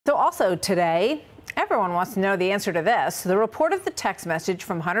Also today, everyone wants to know the answer to this. The report of the text message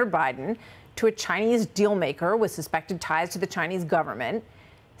from Hunter Biden to a Chinese dealmaker with suspected ties to the Chinese government,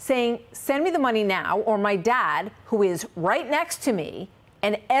 saying, send me the money now, or my dad, who is right next to me,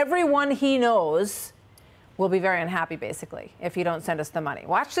 and everyone he knows will be very unhappy, basically, if you don't send us the money.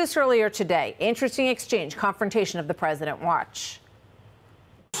 Watch this earlier today. Interesting exchange, confrontation of the president. Watch.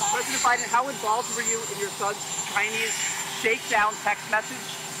 President Biden, how involved were you in your son's Chinese shakedown text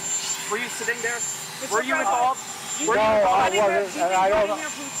message? Were you sitting there? Were you involved? No, I wasn't. I don't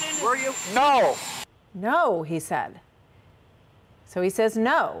know. Were you? No. No, he said. So he says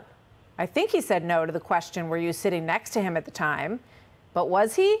no. I think he said no to the question, were you sitting next to him at the time? But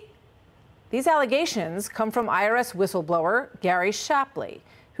was he? These allegations come from IRS whistleblower Gary Shapley,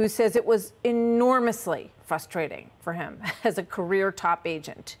 who says it was enormously frustrating for him as a career top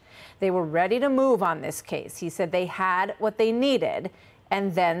agent. They were ready to move on this case. He said they had what they needed,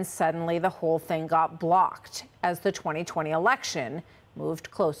 and then suddenly the whole thing got blocked as the 2020 election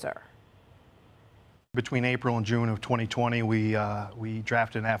moved closer. Between April and June of 2020, we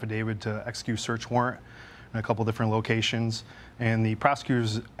drafted an affidavit to execute a search warrant in a couple different locations, and the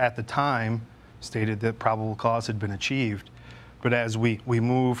prosecutors at the time stated that probable cause had been achieved. But as we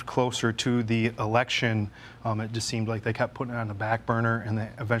moved closer to the election, it just seemed like they kept putting it on the back burner, and they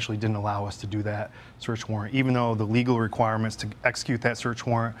eventually didn't allow us to do that search warrant, even though the legal requirements to execute that search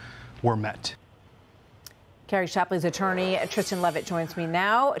warrant were met. Gary Shapley's attorney, Tristan Leavitt, joins me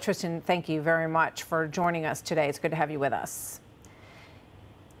now. Tristan, thank you very much for joining us today. It's good to have you with us.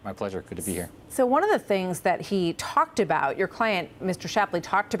 My pleasure. Good to be here. So one of the things that he talked about, your client, Mr. Shapley,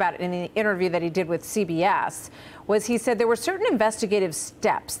 talked about in the interview that he did with CBS, was he said there were certain investigative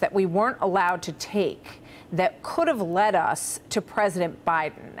steps that we weren't allowed to take that could have led us to President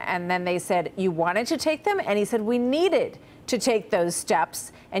Biden. And then they said, you wanted to take them? And he said, we needed to take those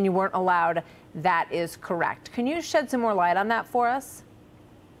steps, and you weren't allowed. That is correct. Can you shed some more light on that for us?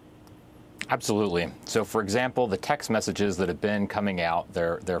 Absolutely. So, for example, the text messages that have been coming out,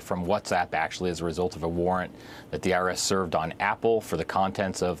 they're from WhatsApp, actually, as a result of a warrant that the IRS served on Apple for the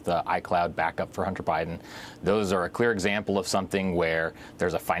contents of the iCloud backup for Hunter Biden. Those are a clear example of something where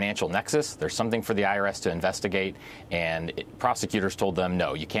there's a financial nexus. There's something for the IRS to investigate, and prosecutors told them,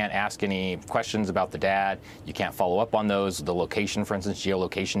 no, you can't ask any questions about the dad. You can't follow up on those. The location, for instance,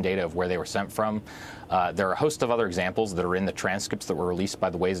 geolocation data of where they were sent from. There are a host of other examples that are in the transcripts that were released by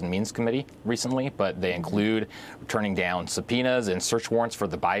the Ways and Means Committee recently, but they include turning down subpoenas and search warrants for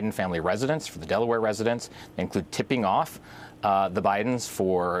the Biden family residence, for the Delaware residence. They include tipping off the Bidens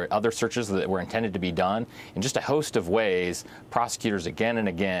for other searches that were intended to be done. In just a host of ways, prosecutors again and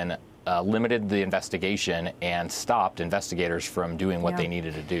again limited the investigation and stopped investigators from doing what they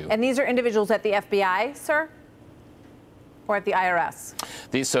needed to do. And these are individuals at the FBI, sir? Or at the IRS?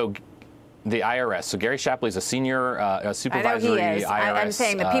 The IRS. So Gary Shapley is a senior supervisory I know he is. IRS I'm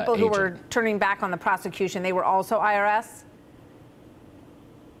saying the people who agent. were turning back on the prosecution, they were also IRS?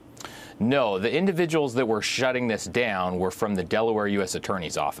 No, the individuals that were shutting this down were from the Delaware U.S.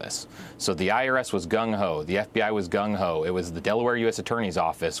 Attorney's Office. So the IRS was gung-ho. The FBI was gung-ho. It was the Delaware U.S. Attorney's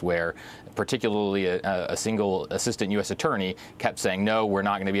Office where particularly a single assistant U.S. attorney kept saying, no, we're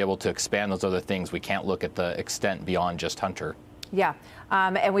not going to be able to expand those other things. We can't look at the extent beyond just Hunter. Yeah,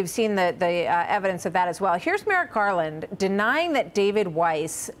 and we've seen the evidence of that as well. Here's Merrick Garland denying that David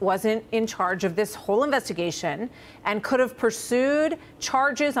Weiss wasn't in charge of this whole investigation and could have pursued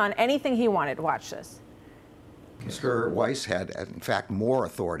charges on anything he wanted. Watch this. Mr. Weiss had, in fact, more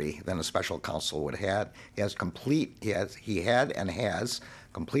authority than a special counsel would have. He had and has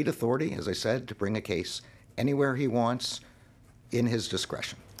complete authority, as I said, to bring a case anywhere he wants in his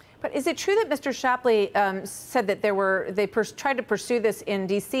discretion. But is it true that Mr. Shapley said that they tried to pursue this in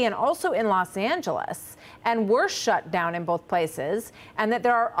D.C. and also in Los Angeles and were shut down in both places, and that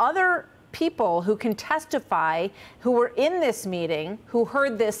there are other people who can testify who were in this meeting who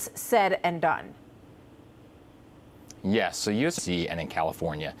heard this said and done? Yes, so USC and in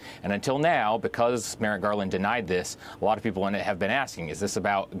California. And until now, because Merrick Garland denied this, a lot of people in it have been asking, is this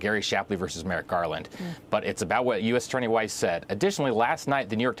about Gary Shapley versus Merrick Garland? But it's about what U.S. Attorney Weiss said. Additionally, last night,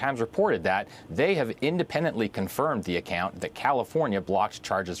 the New York Times reported that they have independently confirmed the account that California blocked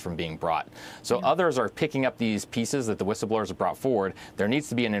charges from being brought. So others are picking up these pieces that the whistleblowers have brought forward. There needs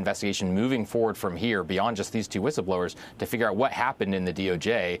to be an investigation moving forward from here beyond just these two whistleblowers to figure out what happened in the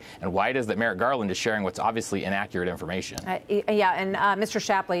DOJ and why it is that Merrick Garland is sharing what's obviously inaccurate information. information. Yeah, and Mr.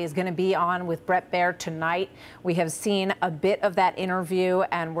 Shapley is going to be on with Brett Baer tonight. We have seen a bit of that interview,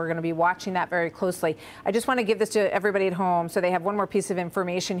 and we're going to be watching that very closely. I just want to give this to everybody at home so they have one more piece of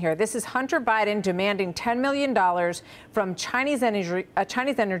information here. This is Hunter Biden demanding $10 million from a Chinese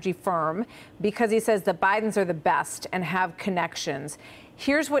energy firm because he says the Bidens are the best and have connections.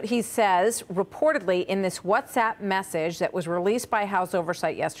 Here's what he says reportedly in this WhatsApp message that was released by House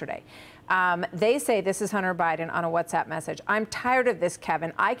Oversight yesterday. They say, this is Hunter Biden on a WhatsApp message. I'm tired of this,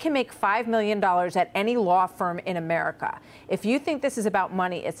 Kevin. I can make $5 million at any law firm in America. If you think this is about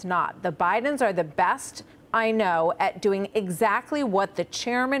money, it's not. The Bidens are the best I know at doing exactly what the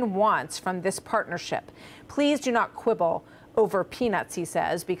chairman wants from this partnership. Please do not quibble over peanuts, he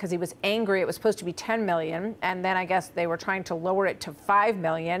says, because he was angry. It was supposed to be $10 million, and then I guess they were trying to lower it to $5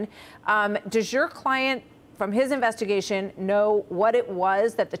 million. Does your client, from his investigation, know what it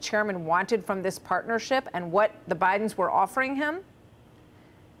was that the chairman wanted from this partnership and what the Bidens were offering him?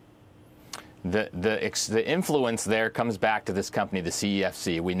 The influence there comes back to this company, the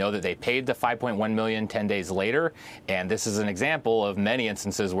CEFC. We know that they paid the $5.1 million 10 days later, and this is an example of many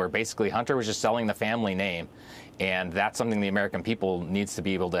instances where basically Hunter was just selling the family name, and that's something the American people needs to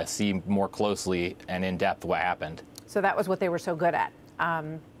be able to see more closely and in depth what happened. So that was what they were so good at.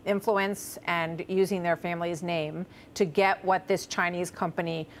 Influence and using their family's name to get what this Chinese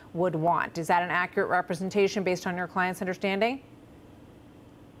company would want. Is that an accurate representation based on your client's understanding?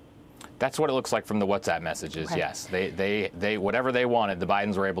 That's what it looks like from the WhatsApp messages, okay. Yes. They whatever they wanted, the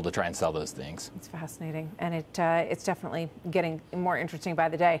Bidens were able to try and sell those things. It's fascinating, and it's definitely getting more interesting by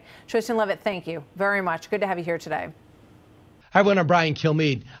the day. Tristan Leavitt, thank you very much. Good to have you here today. Hi, everyone. I'm Brian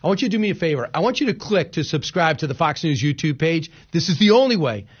Kilmeade. I want you to do me a favor. I want you to click to subscribe to the Fox News YouTube page. This is the only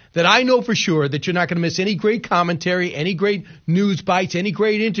way that I know for sure that you're not going to miss any great commentary, any great news bites, any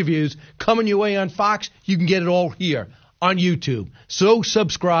great interviews coming your way on Fox. You can get it all here on YouTube. So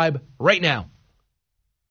subscribe right now.